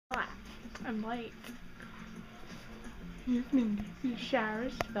I'm late. Evening. The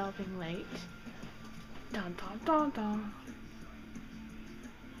shower's developing late. Dun dun dun dun.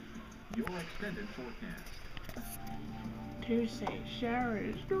 Your extended forecast. Tuesday,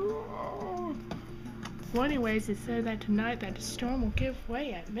 showers. Well, anyways, it said that tonight that the storm will give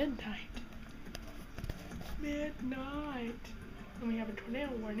way at midnight. Midnight. And we have a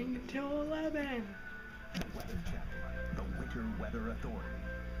tornado warning until 11. The Weather Channel, the Winter Weather Authority.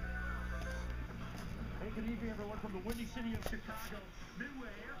 Hey, good evening, everyone, from the windy city of Chicago. Midway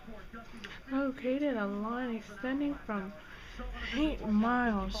Airport gusting to Located a line extending from 8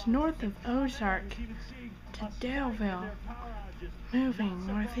 miles north of Ozark to Daleville, moving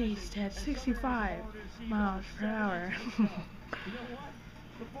northeast at 65 miles per hour.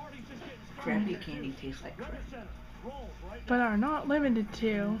 Crappy candy tastes like crap. But are not limited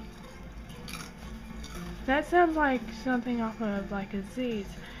to. That sounds like something off of like a Z's.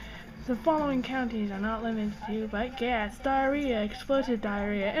 The following counties are not limited to, but gas, diarrhea, explosive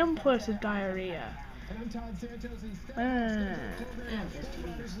diarrhea, implosive diarrhea.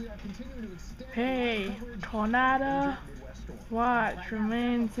 Hey, tornado watch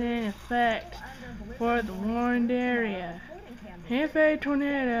remains in effect for the warned area. If a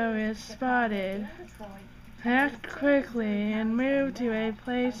tornado is spotted, act quickly and move to a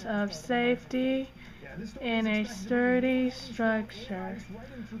place of safety in a sturdy structure,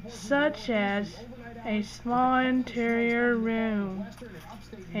 such as a small interior room.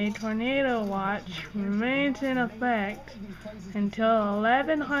 A tornado watch remains in effect until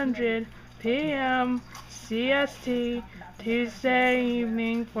 1100 p.m. CST Tuesday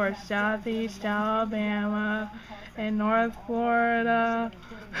evening for Southeast Alabama and North Florida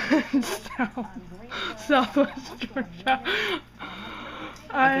and Southwest Georgia.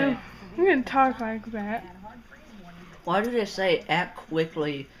 I'm gonna talk like that. Why do they say act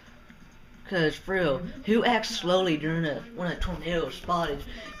quickly? Cause for real, who acts slowly when a tornado is spotted?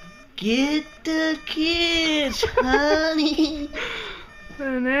 Get the kids, honey.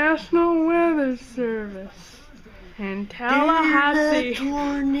 The National Weather Service in Tallahassee There's a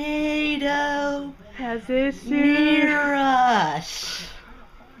tornado has issued near us.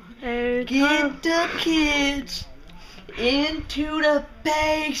 a Get the kids into the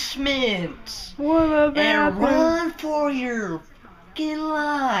basement What about and that? run for your fucking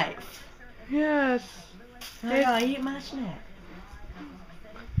life. Yes. I gotta eat my snack.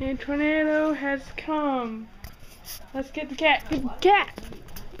 A tornado has come. Let's get the cat. Get the cat.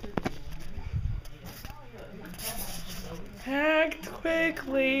 Act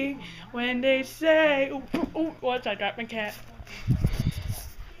quickly when they say. Watch, I got my cat.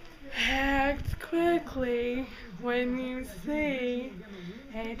 Act quickly when you see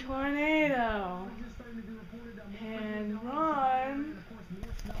a tornado and run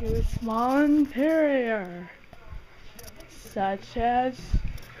to a small interior, such as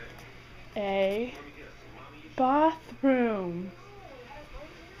a bathroom.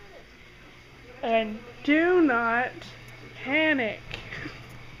 And do not panic.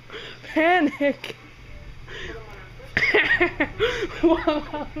 Panic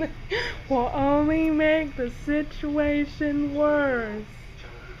will only make the situation worse.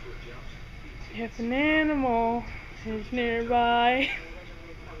 If an animal is nearby,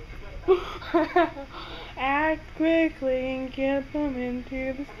 act quickly and get them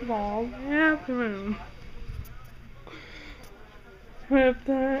into the small bathroom. If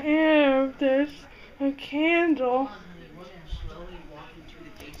there's a candle,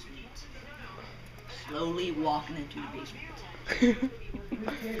 Slowly walking into the basement.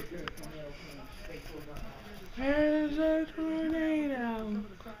 there's a tornado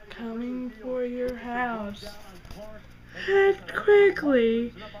coming for your house. Act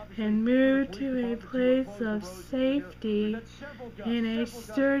quickly and move to a place of safety in a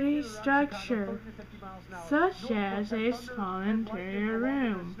sturdy structure, such as a small interior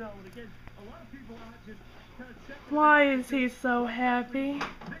room. Why is he so happy?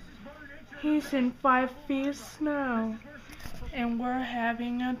 He's in 5 feet of snow, and we're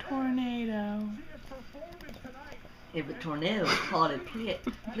having a tornado. If a tornado is spotted,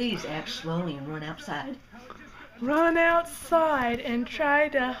 please act slowly and run outside. Run outside and try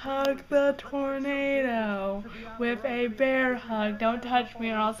to hug the tornado with a bear hug. Don't touch me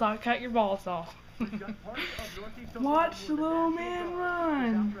or else I'll cut your balls off. Watch the little man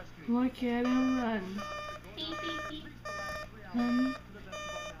run. Look at him run. And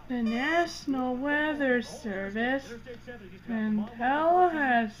the National Weather Service in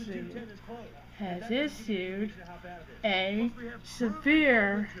Tallahassee has issued a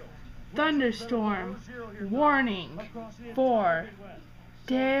severe thunderstorm warning for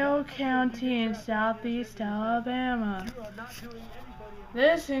Dale County in southeast Alabama.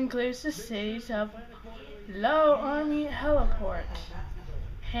 This includes the cities of Low Army Heliport,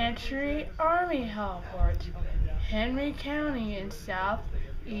 Hantry Army Heliport, Henry County in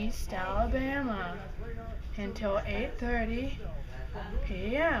southeast Alabama, until 8:30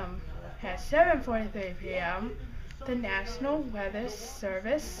 p.m. At 7:43 p.m., the National Weather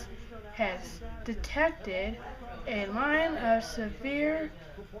Service has detected a line of severe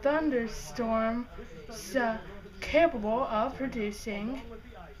thunderstorm capable of producing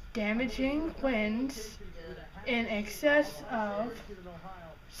damaging winds in excess of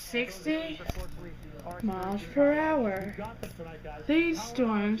 60 miles per hour. These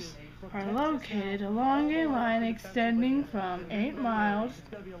storms are located along a line extending from 8 miles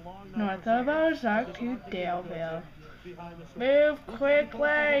north of Ozark to Daleville. Move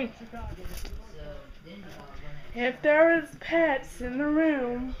quickly! If there is pets in the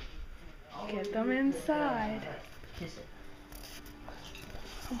room, get them inside.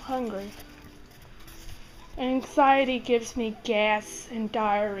 I'm hungry. Anxiety gives me gas and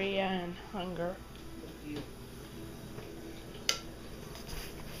diarrhea and hunger.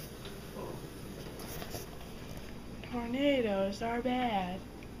 Tornadoes are bad.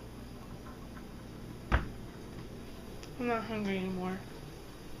 I'm not hungry anymore.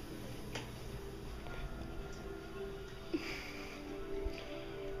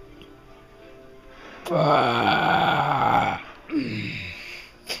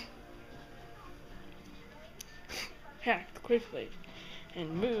 Act quickly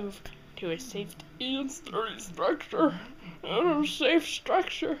and move to a safe and sturdy structure. A safe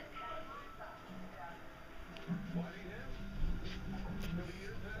structure.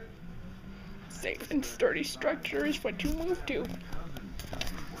 Safe and sturdy structure is what you move to.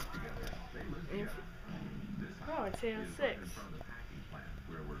 Oh, it's 8:06.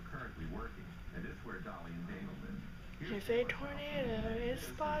 If a tornado is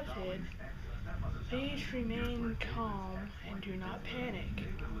spotted, please remain calm and do not panic.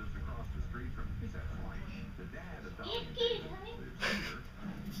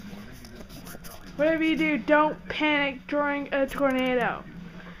 Whatever you do, don't panic during a tornado.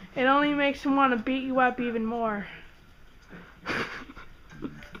 It only makes them want to beat you up even more.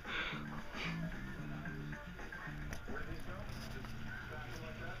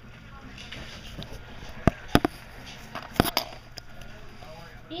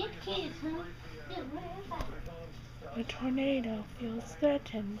 A tornado feels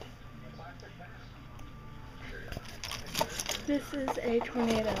threatened. This is a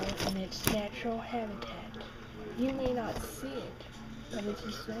tornado in its natural habitat. You may not see it, but it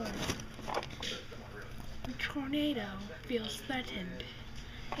is there. A tornado feels threatened.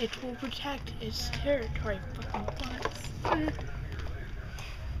 It will protect its territory from once.